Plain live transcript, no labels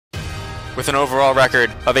With an overall record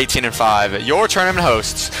of 18-5, your tournament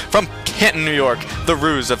hosts from Canton, New York, the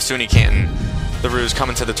Roos of SUNY Canton. The Roos come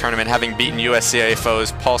into the tournament having beaten USCAA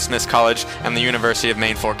foes Paul Smith College and the University of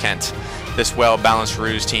Maine for Kent. This well-balanced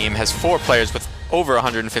Roos team has 4 players with over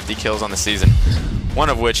 150 kills on the season, one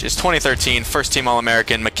of which is 2013 first-team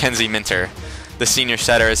All-American Mackenzie Minter. The senior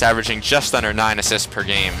setter is averaging just under 9 assists per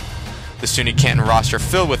game. The SUNY Canton roster,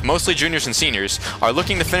 filled with mostly juniors and seniors, are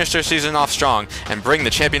looking to finish their season off strong and bring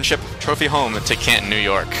the championship trophy home to Canton, New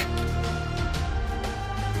York.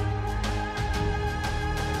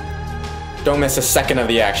 Don't miss a second of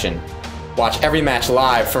the action. Watch every match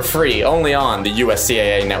live for free only on the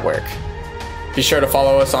USCAA network. Be sure to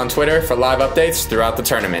follow us on Twitter for live updates throughout the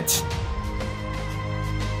tournament.